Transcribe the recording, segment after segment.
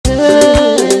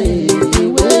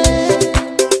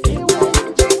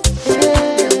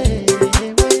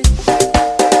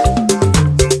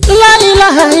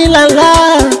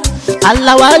illallah,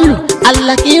 alawalu,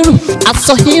 alakiru,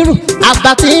 asohiru,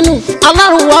 abatinu,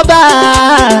 Ọlọ́run ọba.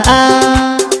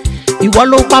 Ìwọ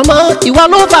ló pamọ́, ìwọ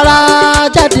ló fara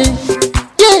jáde.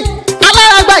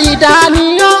 Alárágbá yìí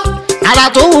dániyàn, ara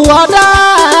tó wù ọ́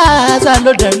dáadáa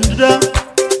ló dẹ̀ ń dá.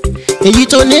 Èyí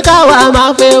tó ní káwa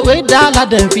máa fẹ́ wé dá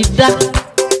ládẹ̀ fi dá.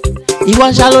 Ìwọ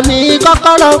ṣàlò ní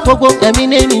kọ́kọ́rọ́ gbogbo ẹ̀mí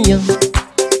nìyẹn.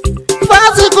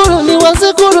 Fásikúrò ni wọ́n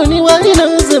síkúrò ni wọ́n nínú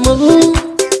ìsìnkú.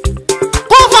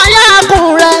 Kó fàyà kùn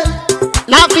rẹ̀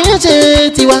láfi ń ṣe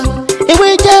tiwa. Ewé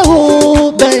jẹ́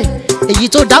òbẹ̀. Èyí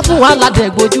tó dá fún wa ládẹ̀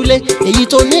gbójúlé. Èyí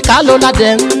tó ní ká ló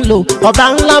ládẹ̀ ń lò. Ọba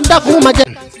ńlá ń dákun máa jẹ.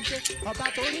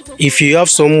 If you have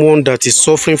someone that is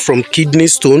suffering from kidney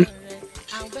stone,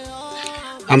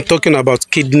 I'm talking about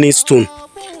kidney stone.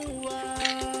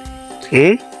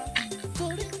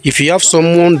 If you have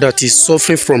someone that is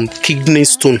suffering from kidney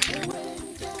stone,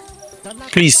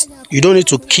 please, you don't need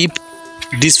to keep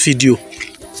this video.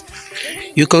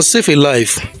 You can save a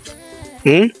life.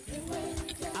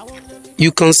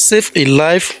 You can save a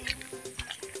life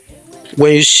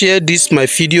when you share this my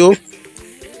video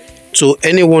to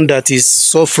anyone that is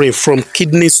suffering from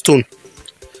kidney stone,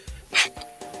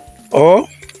 or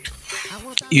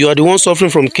you are the one suffering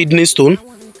from kidney stone.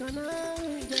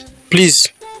 Please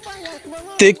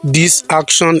take this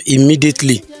action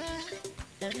immediately.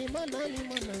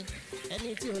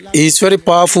 It's very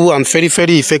powerful and very,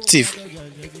 very effective.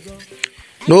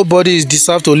 Nobody is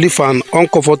deserved to live an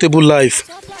uncomfortable life.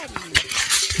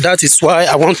 That is why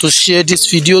I want to share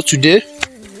this video today,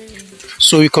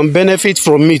 so you can benefit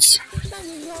from it.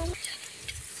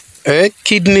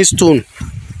 Kidney stone.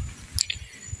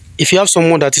 If you have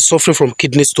someone that is suffering from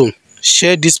kidney stone,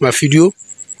 share this my video.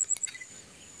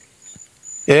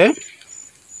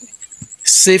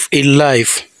 Save a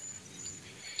life.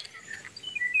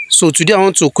 So today I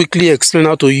want to quickly explain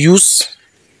how to use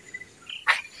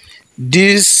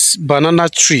this banana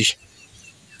tree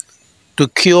to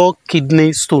cure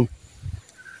kidney stone.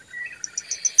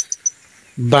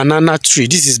 Banana tree.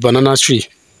 This is banana tree.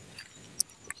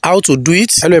 How to do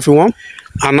it? Hello everyone,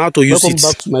 and how to use it. Welcome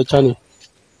back to my channel.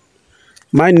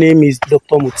 My name is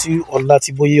Dr. Mutiu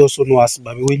Olatiboye, also known as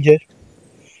Babiwenje.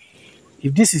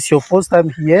 If this is your first time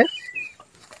here,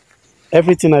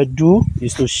 everything I do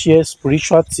is to share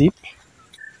spiritual tips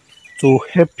to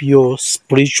help your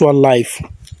spiritual life.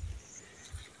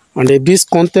 And if this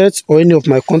content or any of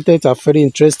my content are very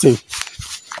interesting,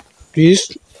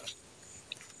 please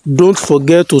don't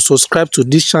forget to subscribe to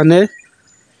this channel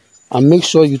and make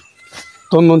sure you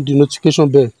turn on the notification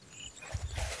bell.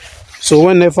 So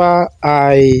whenever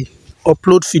I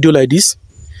upload video like this,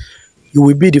 you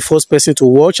will be the first person to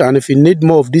watch. And if you need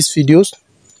more of these videos,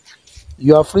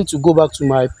 you are free to go back to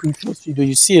my previous video.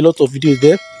 You see a lot of videos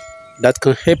there that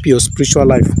can help your spiritual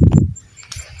life.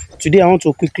 Today I want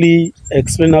to quickly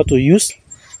explain how to use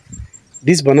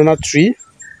this banana tree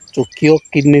to cure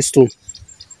kidney stone.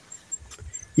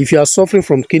 If you are suffering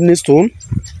from kidney stone,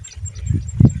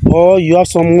 or you have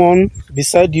someone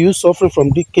beside you suffering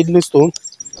from the kidney stone,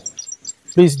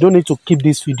 please don't need to keep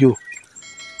this video.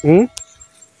 You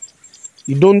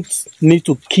don't need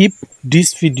to keep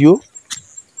this video.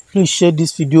 Please share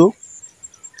this video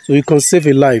so you can save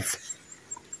a life.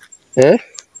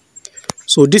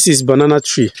 So this is banana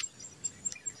tree.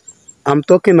 I'm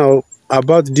talking now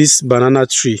about this banana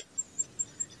tree.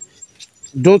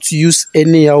 Don't use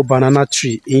anyhow banana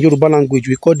tree. In Yoruba language,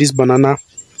 we call this banana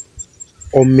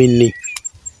omini,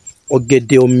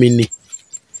 ogede omini,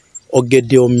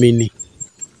 ogede omini,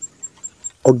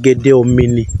 ogede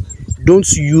omini.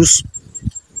 Don't use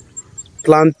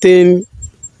plantain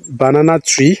banana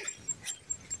tree.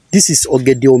 This is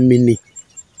ogede omini.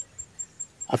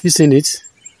 Have you seen it?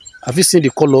 Have you seen the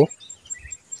color?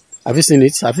 Have you seen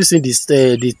it? Have you seen this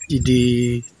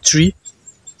the tree?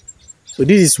 So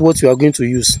this is what you are going to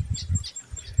use.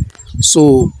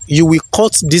 So you will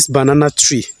cut this banana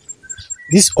tree,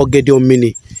 this ogede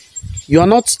omini. You are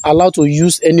not allowed to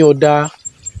use any other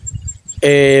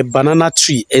banana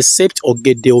tree except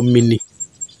ogede omini.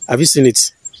 Have you seen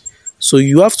it? So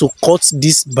you have to cut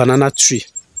this banana tree.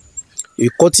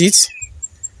 You cut it.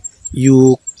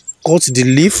 You cut the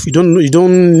leaf. You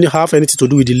don't have anything to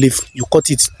do with the leaf. You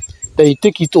cut it. Then you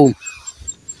take it home.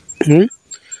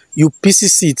 You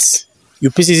pieces it.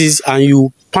 You pieces it and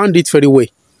you pound it very well.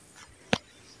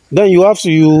 Then you have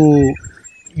to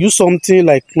use something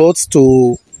like cloth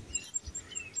to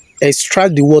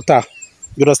extract the water.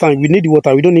 You understand? We need the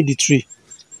water. We don't need the tree.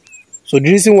 So the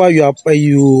reason why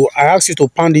I ask you to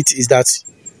pound it is that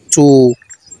to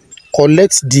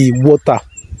collect the water.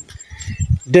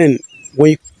 Then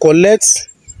when you collect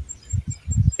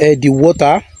the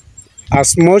water,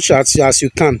 as much as you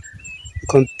can.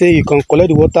 You can collect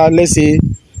the water, let's say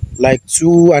like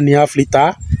 2.5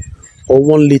 liters or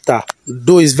 1 liter.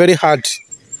 Though it's very hard,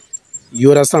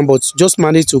 you understand, but just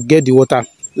manage to get the water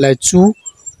like 2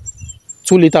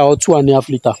 liters or 2.5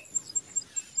 liters.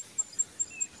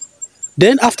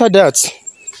 Then after that,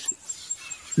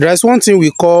 there is one thing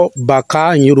we call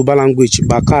baka in Yoruba language.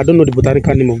 Baka, I don't know the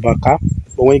botanical name of baka,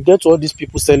 but when you get to all these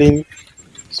people selling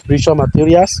spiritual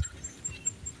materials,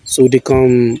 so they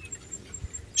can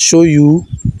show you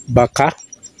baka.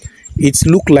 It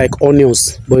look like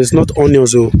onions, but it's not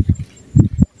onions. Oh,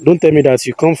 don't tell me that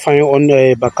you can't find on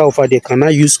baka over there. Can I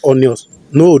use onions?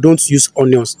 No, don't use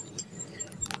onions.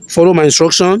 Follow my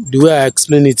instruction the way I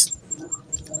explain it.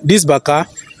 This baka,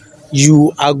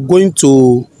 you are going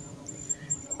to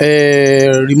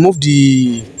remove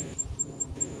the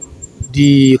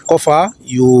cover.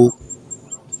 You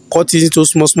cut it into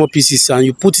small pieces and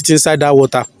you put it inside that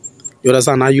water. You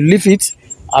understand? And you leave it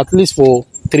at least for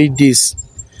 3 days.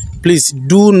 Please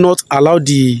do not allow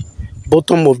the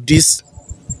bottom of this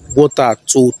water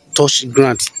to touch the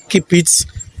ground. Keep it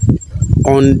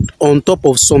on top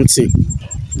of something.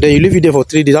 Then you leave it there for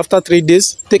 3 days. After 3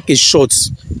 days, take a shot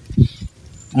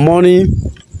morning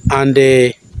and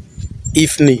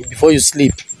evening before you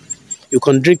sleep. You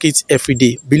can drink it every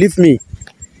day. Believe me,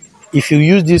 if you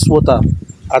use this water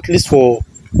at least for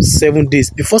 7 days,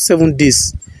 before 7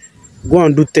 days, go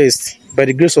and do test. By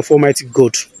the grace of Almighty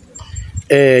God,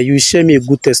 you will share me a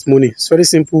good testimony. It's very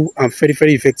simple and very,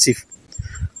 very effective.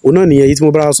 Ona ni èyí tí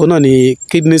mo bá sọ náà ni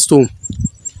kidney stone.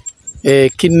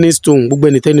 Kidney stone, gbogbo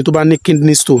ẹnikẹ́ni tó bá ní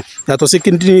kidney stone, yàtọ̀ sí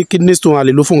kidney stone a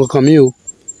lè lò fún nǹkan mi o.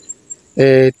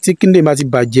 Tí kidney bá ti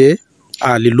bàjẹ́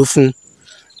a lè lò fún.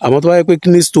 Àmọ́ tó bá yẹ pé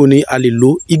kidney stone ni a lè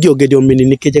lò. Igi ọ̀gẹ̀dẹ̀ omini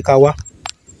ní kẹ́ jẹ́ ká wá.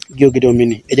 Igi ọ̀gẹ̀dẹ̀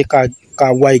omini, ẹ jẹ́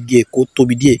ká wá igi ẹ̀ kó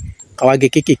tóbi díẹ̀. Ká wá gé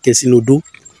kéékèèké sínú odó.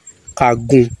 Ká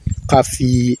gún, ká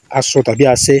fi aṣọ tàbí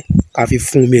asẹ́ ká fi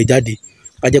fún omi ẹ̀ jáde.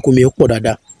 Ká jẹ́ kó omi ẹ̀ pọ̀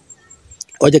dáadáa.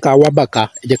 Ó jẹ́ ká wá bàká,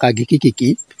 ẹ jẹ́ ká gé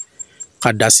kéékèèké,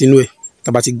 ká dà sínú ẹ̀.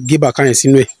 Tá bá ti gé bàká yẹn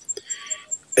sínú ẹ̀,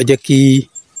 ẹ jẹ́ kí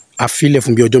a filẹ̀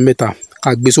fún bí ọjọ́ 3.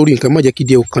 Ká gbé sórí nǹkan, má jẹ́ kí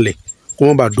díẹ̀ ó kanlẹ̀ kó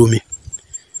má bàa domi.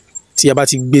 Tí a bá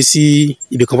ti gbé sí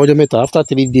ibi kan fọ́jọ́ 3, after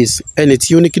 3 days, ẹni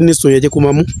tí ó ní kidney stone yẹn jẹ́ kó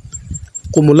máa mú.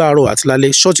 Kó mu láàárọ̀ àti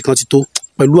lálẹ́. Ṣọ́ọ̀tì kan ti tó.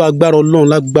 Pẹ̀lú agbára Ọlọ́run,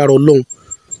 lágbára Ọlọ́run.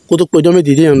 Kó tó pé ọjọ́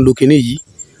 7 yẹn ń lo kinní yìí,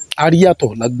 a rí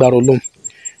yàtọ̀ lágbára Ọlọ́run.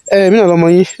 Mí náà lọ́mọ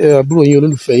yín, àbúrò yín,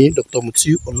 olólùfẹ́ yín, Dr.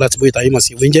 Mutiu Ọlátíbóyè táyé mọ̀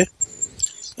sí ìwé ń jẹ́.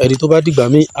 Ẹ̀rí tó bá dìgbà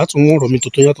mí, á tún mú ọ̀rọ̀ mi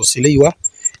tuntun yàtọ̀ sí eléyìí wá.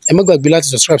 Ẹ má gbàgbé láti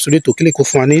subscribe sórí ètò kílè kó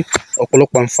fún wa ní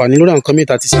ọ̀pọ̀lọpọ̀ àǹfààní lórí àwọn nǹkan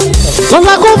mìíràn tí ṣe.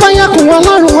 Tọ́lá kó bá yà kún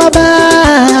Ọlọ́run ọba.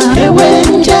 Ewé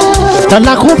ń jẹ́.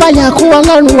 Tọ́lá kó bá yà kún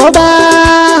Ọlọ́run ọba.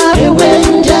 Ewé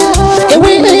ń jẹ́.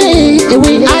 Ewé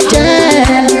ajẹ́.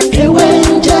 Ewé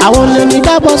ń jẹ́. Àwọn olè mi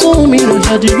dábọ̀ sóhun mi lò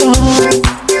jẹ́ dìgbọ́.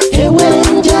 Ewé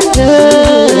ń jẹ́.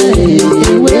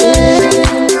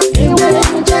 Ewé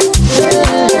ń jẹ́.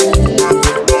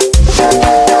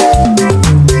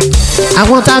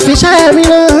 Àwọn tá a fi ṣẹ́ mi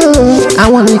náà,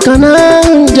 àwọn nìkan náà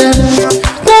ń jẹ.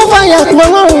 Kó fàyà kún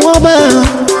Ọlọ́run ọba.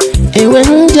 Ewé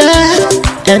ń jẹ́.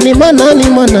 Ẹni mọ̀nà ni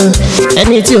mọ̀nà.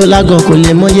 Ẹni tí ò lágàn kò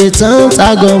lè mọye tán.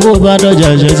 Tágàn bó bá dọ̀jà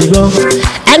jẹ́ ti gbọ́.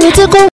 Ẹni tí kò